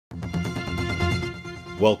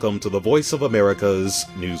Welcome to the Voice of America's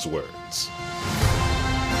Newswords.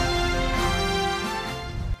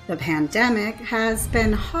 The pandemic has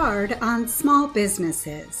been hard on small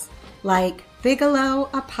businesses, like Bigelow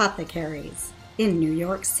Apothecaries in New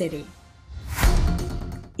York City.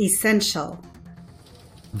 Essential.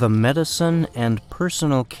 The medicine and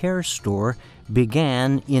personal care store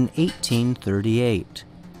began in 1838.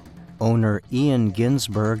 Owner Ian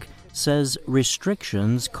Ginsberg says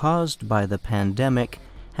restrictions caused by the pandemic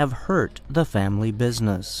have hurt the family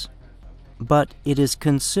business. But it is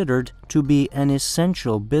considered to be an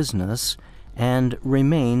essential business and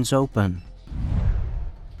remains open.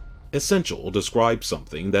 Essential describes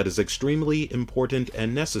something that is extremely important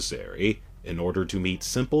and necessary in order to meet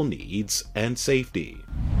simple needs and safety.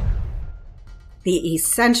 The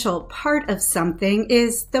essential part of something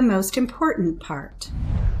is the most important part.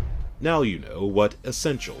 Now you know what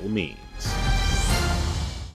essential means.